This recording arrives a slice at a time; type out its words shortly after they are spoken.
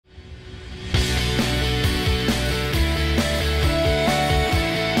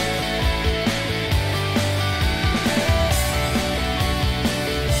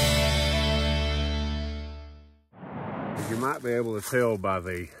might be able to tell by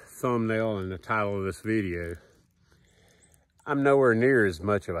the thumbnail and the title of this video, I'm nowhere near as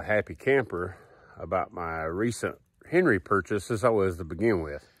much of a happy camper about my recent Henry purchase as I was to begin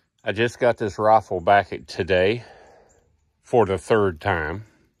with. I just got this rifle back today for the third time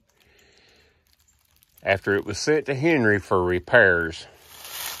after it was sent to Henry for repairs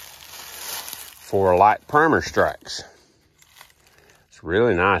for light primer strikes. It's a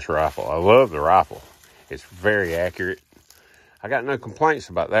really nice rifle. I love the rifle. It's very accurate. I got no complaints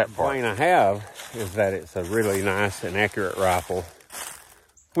about that part. The complaint I have is that it's a really nice and accurate rifle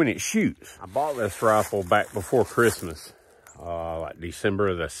when it shoots. I bought this rifle back before Christmas, like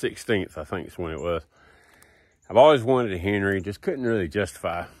December the 16th, I think is when it was. I've always wanted a Henry, just couldn't really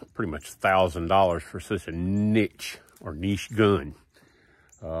justify pretty much $1,000 for such a niche gun.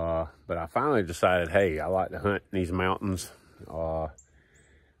 But I finally decided, hey, I like to hunt in these mountains.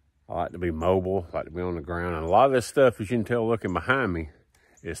 I like to be mobile, I like to be on the ground. And a lot of this stuff, as you can tell looking behind me,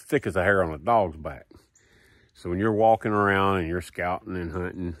 is thick as the hair on a dog's back. So when you're walking around and you're scouting and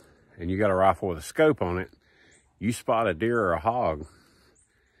hunting and you got a rifle with a scope on it, you spot a deer or a hog,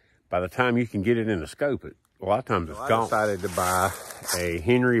 by the time you can get it in the scope, a lot of times it's gone. I decided to buy a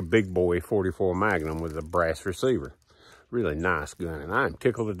Henry Big Boy 44 Magnum with a brass receiver. Really nice gun, and I'm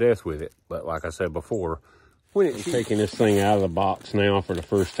tickled to death with it. But like I said before, when I'm taking this thing out of the box now for the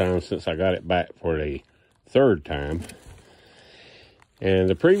first time since I got it back for the third time. And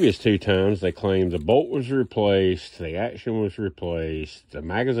the previous two times, they claimed the bolt was replaced, the action was replaced, the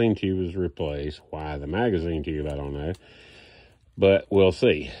magazine tube was replaced. Why the magazine tube, I don't know. But we'll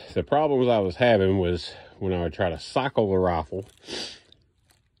see. The problems I was having was when I would try to cycle the rifle,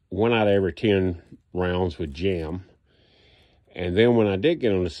 1 out of every 10 rounds would jam. And then when I did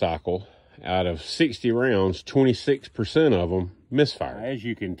get on the cycle, out of 60 rounds, 26% of them misfired. As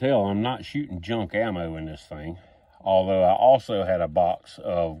you can tell, I'm not shooting junk ammo in this thing. Although I also had a box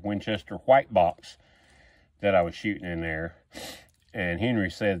of Winchester white box that I was shooting in there. And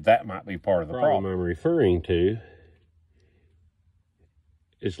Henry said that might be part of the problem I'm referring to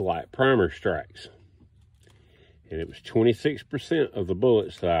is light primer strikes. And it was 26% of the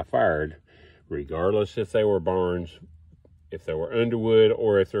bullets that I fired, regardless if they were Barnes, if they were Underwood,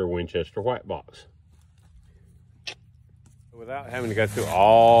 or if they're Winchester white box. Without having to go through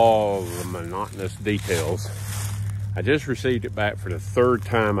all the monotonous details, I just received it back for the third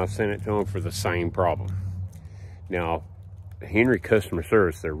time I sent it to them for the same problem. Now, Henry customer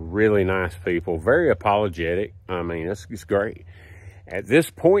service, they're really nice people, very apologetic. I mean, it's great. At this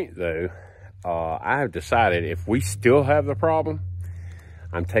point though, I have decided if we still have the problem,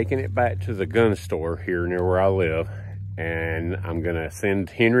 I'm taking it back to the gun store here near where I live, and I'm going to send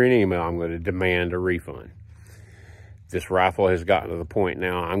Henry an email. I'm going to demand a refund. This rifle has gotten to the point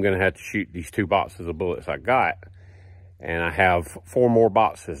now I'm going to have to shoot these 2 boxes of bullets I got, and I have 4 more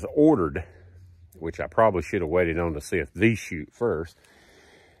boxes ordered, which I probably should have waited on to see if these shoot first.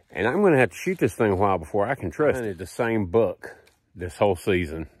 And I'm going to have to shoot this thing a while before I can trust it. I hunted the same buck this whole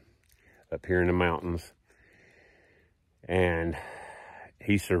season up here in the mountains, and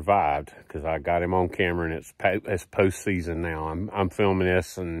he survived because I got him on camera, and it's post-season now. I'm filming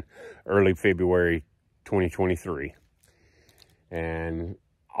this in early February 2023. And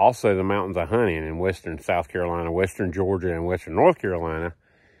also the mountains I hunt in western South Carolina, western Georgia, and western North Carolina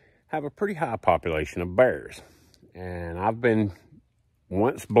have a pretty high population of bears. And I've been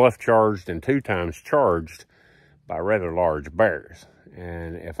once bluff charged and 2 times charged by rather large bears.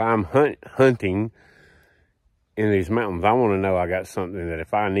 And if I'm hunting in these mountains, I want to know I got something that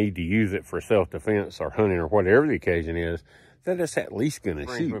if I need to use it for self-defense or hunting or whatever the occasion is, that it's at least going to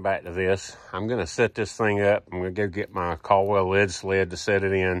shoot. Brings me back to this. I'm going to set this thing up. I'm going to go get my Caldwell lid sled to set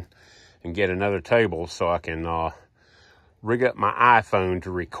it in and get another table so I can rig up my iPhone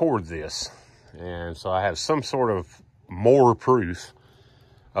to record this. And so I have some sort of more proof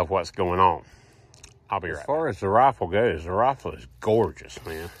of what's going on. I'll be right back. As far as the rifle goes, the rifle is gorgeous,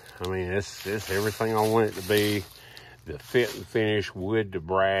 man. I mean, it's everything I want it to be. The fit and finish, wood to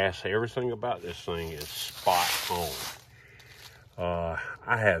brass, everything about this thing is spot on.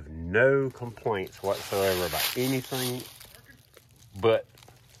 I have no complaints whatsoever about anything but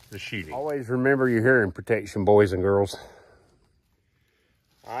the shooting. Always remember your hearing protection, boys and girls.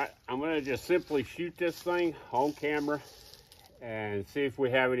 All right, I'm gonna just simply shoot this thing on camera and see if we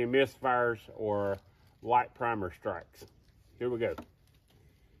have any misfires or light primer strikes. Here we go.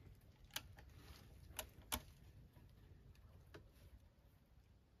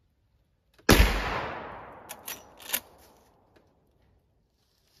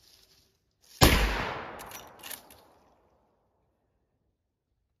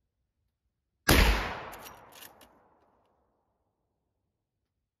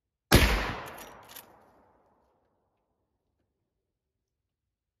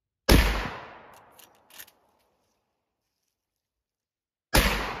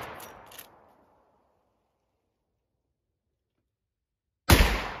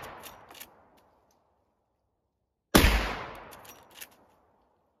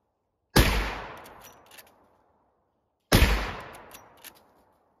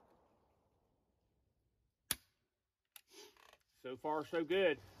 So far, so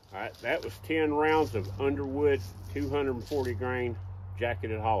good. All right, that was 10 rounds of Underwood 240 grain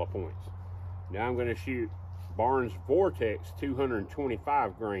jacketed hollow points. Now I'm going to shoot Barnes Vortex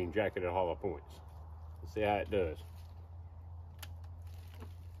 225 grain jacketed hollow points. Let's see how it does.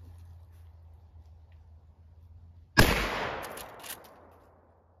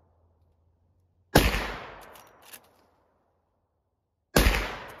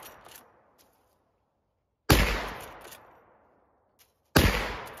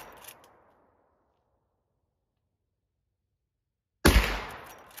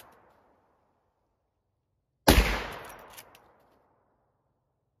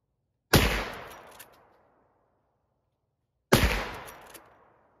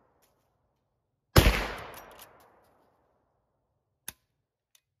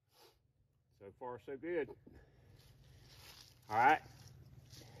 So far, so good. All right.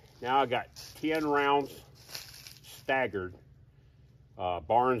 Now I got 10 rounds staggered.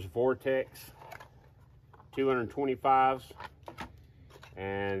 Barnes Vortex 225s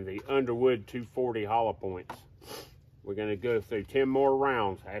and the Underwood 240 hollow points. We're going to go through 10 more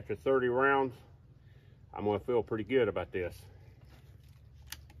rounds. After 30 rounds, I'm going to feel pretty good about this.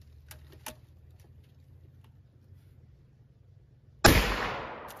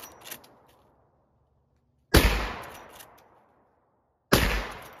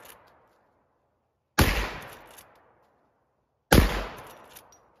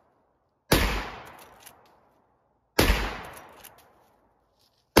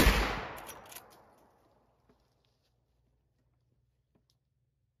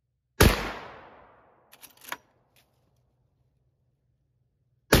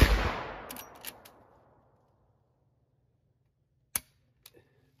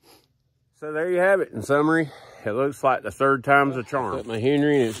 So there you have it. In summary, it looks like the third time's a charm. Put my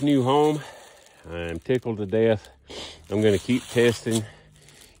Henry in its new home. I'm tickled to death. I'm going to keep testing,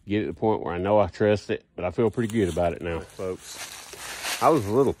 get it to the point where I know I trust it, but I feel pretty good about it now, folks. I was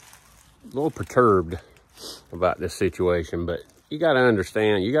a little perturbed about this situation, but you got to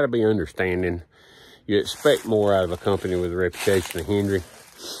understand, you got to be understanding. You expect more out of a company with a reputation of Henry,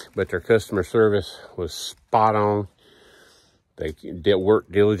 but their customer service was spot on. They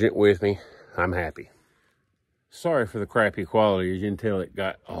worked diligent with me. I'm happy. Sorry for the crappy quality. As you can tell, it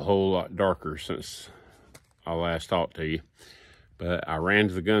got a whole lot darker since I last talked to you. But I ran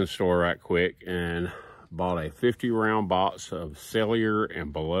to the gun store right quick and bought a 50 round box of Cellular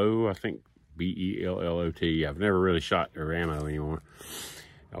and Below, I think B-E-L-L-O-T. I've never really shot their ammo anymore.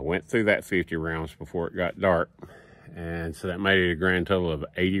 I went through that 50 rounds before it got dark. And so that made it a grand total of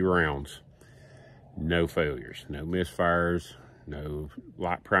 80 rounds. No failures, no misfires, no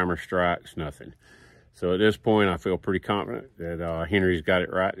light primer strikes, nothing. So at this point, I feel pretty confident that Henry's got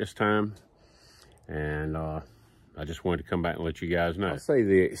it right this time. And I just wanted to come back and let you guys know. I'll say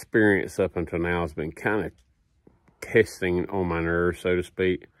the experience up until now has been kind of testing on my nerves, so to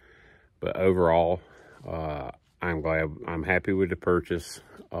speak. But overall, I'm happy with the purchase.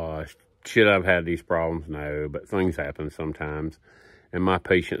 Should I have had these problems? No, but things happen sometimes. And my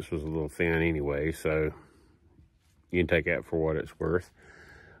patience was a little thin anyway, so you can take that for what it's worth.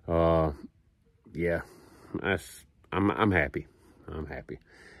 Yeah, I'm happy. I'm happy.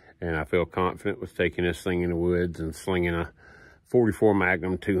 And I feel confident with taking this thing in the woods and slinging a 44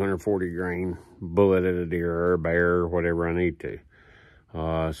 Magnum 240 grain bullet at a deer or a bear or whatever I need to.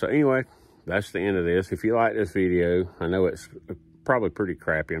 So anyway, that's the end of this. If you like this video, I know it's probably pretty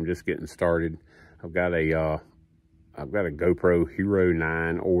crappy. I'm just getting started. I've got a GoPro Hero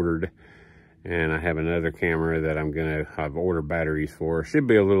 9 ordered, and I have another camera that I've ordered batteries for. Should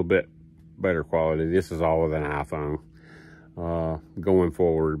be a little bit better quality. This is all with an iPhone going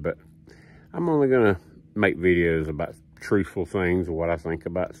forward, but I'm only gonna make videos about truthful things, what I think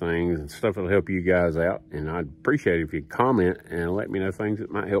about things and stuff that'll help you guys out. And I'd appreciate it if you comment and let me know things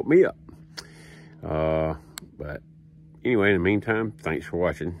that might help me up. But anyway, in the meantime, thanks for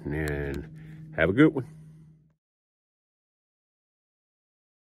watching and have a good one.